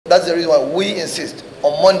That's the reason why we insist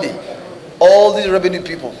on Monday, all these revenue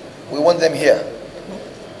people, we want them here.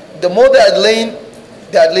 The more they are delaying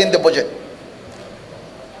the budget.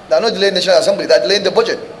 They are not delaying the National Assembly, they are delaying the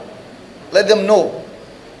budget. Let them know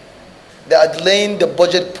they are delaying the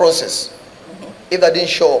budget process. If they didn't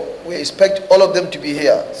show, we expect all of them to be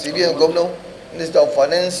here. CBN Governor, Minister of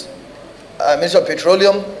Finance, Minister of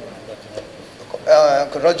Petroleum,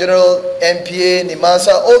 Controller General, MPA,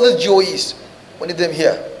 NIMASA, all the GOEs, we need them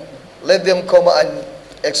here. Let them come and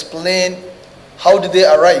explain how did they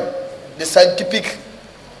arrive, the scientific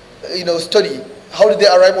study, how did they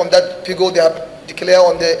arrive on that figure they have declared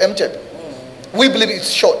on the MTEP. We believe it's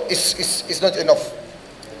short, it's not enough.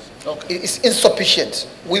 Okay. It's insufficient.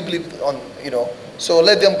 We believe so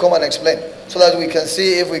let them come and explain so that we can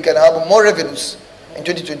see if we can have more revenues in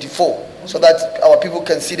 2024 so that our people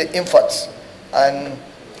can see the impacts and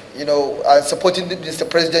and supporting Mr.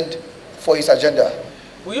 President for his agenda.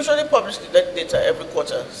 We usually publish the debt data every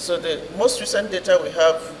quarter. So the most recent data we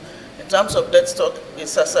have in terms of debt stock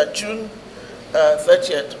is as of June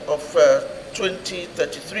 30th of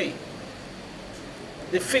 2033.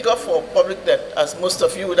 The figure for public debt, as most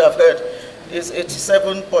of you would have heard, is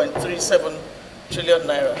 87.37 trillion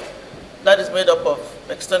naira. That is made up of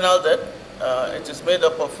external debt, it is made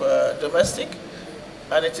up of domestic,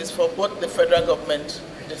 and it is for both the federal government,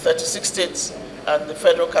 the 36 states, and the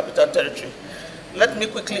Federal Capital Territory. Let me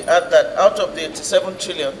quickly add that out of the 87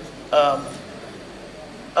 trillion,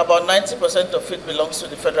 about 90% of it belongs to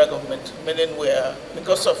the federal government, meaning we are,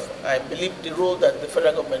 because of, I believe, the role that the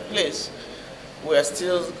federal government plays, we are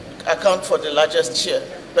still account for the largest share.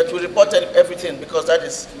 But we report everything because that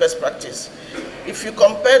is best practice. If you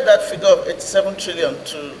compare that figure of 87 trillion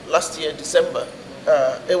to last year, December,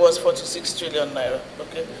 it was 46 trillion naira,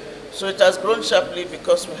 okay? So it has grown sharply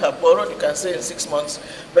because we have borrowed, you can say in 6 months,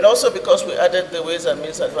 but also because we added the ways and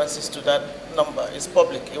means advances to that number. It's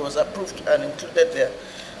public, it was approved and included there.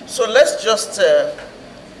 So let's just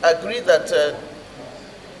agree that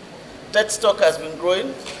debt stock has been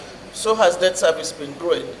growing, so has debt service been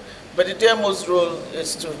growing. But the DMO's role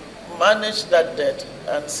is to manage that debt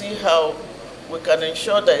and see how we can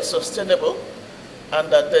ensure that it's sustainable and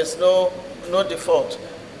that there's no default.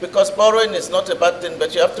 Because borrowing is not a bad thing,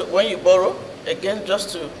 but you have to, when you borrow, again, just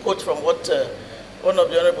to quote from what one of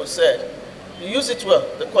the honorables said, use it well,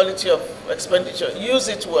 the quality of expenditure, use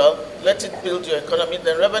it well, let it build your economy,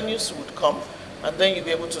 then revenues would come, and then you'll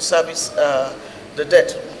be able to service the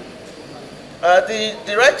debt.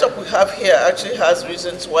 The write-up we have here actually has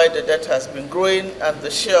reasons why the debt has been growing and the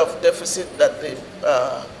share of deficit that the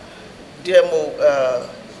DMO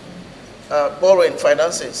borrowing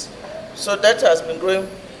finances. So debt has been growing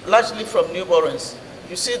largely from new borrowings.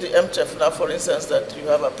 You see the MTEF now, for instance, that you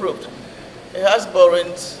have approved. It has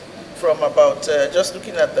borrowings from about, just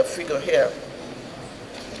looking at the figure here,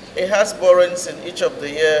 it has borrowings in each of the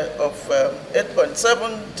year of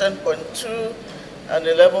 8.7, 10.2, and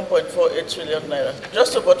 11.48 trillion naira.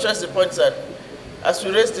 Just to buttress the point that as we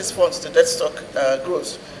raise these funds, the debt stock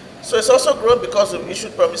grows. So it's also grown because we've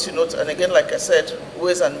issued promissory notes, and again, like I said,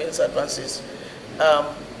 ways and means advances.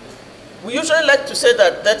 We usually like to say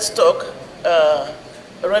that debt stock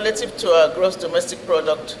relative to our gross domestic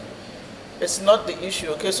product is not the issue.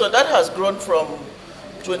 Okay, so that has grown from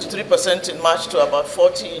 23% in March to about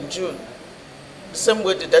 40% in June. The same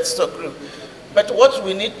way the debt stock grew. But what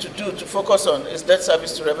we need to do to focus on is debt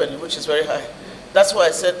service to revenue, which is very high. That's why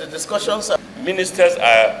I said the discussions are... Ministers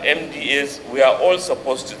are MDAs. We are all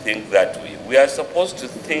supposed to think that way. We are supposed to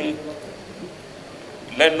think,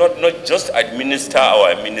 not just administer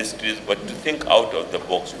our ministries, but to think out of the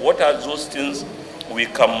box. What are those things we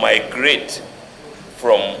can migrate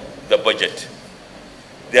from the budget?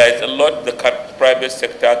 There is a lot the private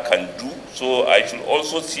sector can do, so I should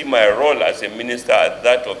also see my role as a minister as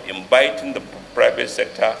that of inviting the private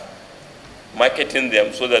sector, marketing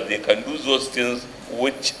them so that they can do those things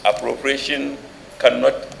which appropriation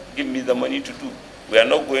cannot give me the money to do. We are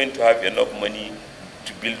not going to have enough money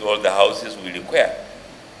to build all the houses we require,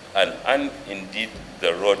 and indeed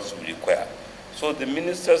the roads we require. So the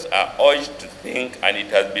ministers are urged to think, and it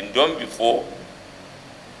has been done before,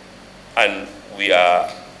 and we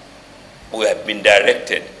have been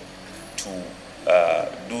directed to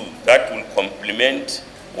do that. Will complement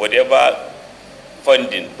whatever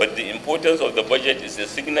funding, but the importance of the budget is a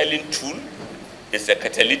signaling tool, it's a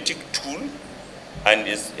catalytic tool, and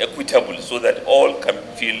is equitable so that all can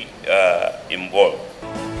feel involved.